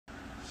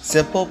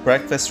Simple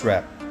breakfast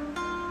wrap.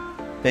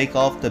 Bake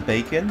off the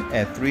bacon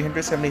at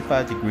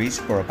 375 degrees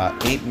for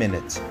about 8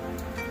 minutes.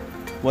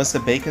 Once the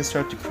bacon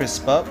starts to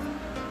crisp up,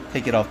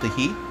 take it off the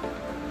heat,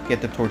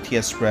 get the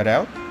tortilla spread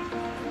out,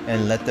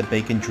 and let the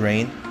bacon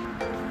drain.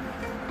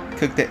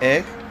 Cook the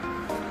egg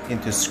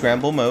into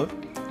scramble mode.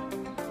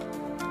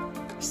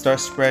 Start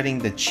spreading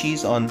the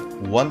cheese on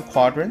one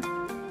quadrant.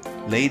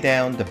 Lay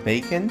down the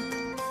bacon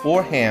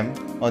or ham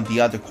on the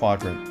other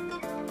quadrant.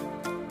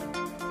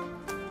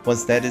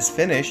 Once that is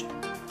finished,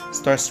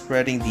 start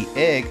spreading the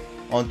egg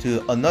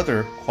onto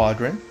another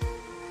quadrant,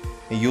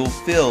 and you'll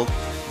fill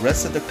the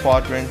rest of the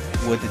quadrant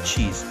with the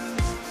cheese.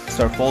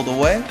 Start fold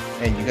away,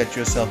 and you got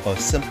yourself a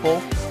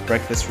simple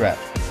breakfast wrap.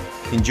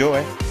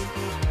 Enjoy!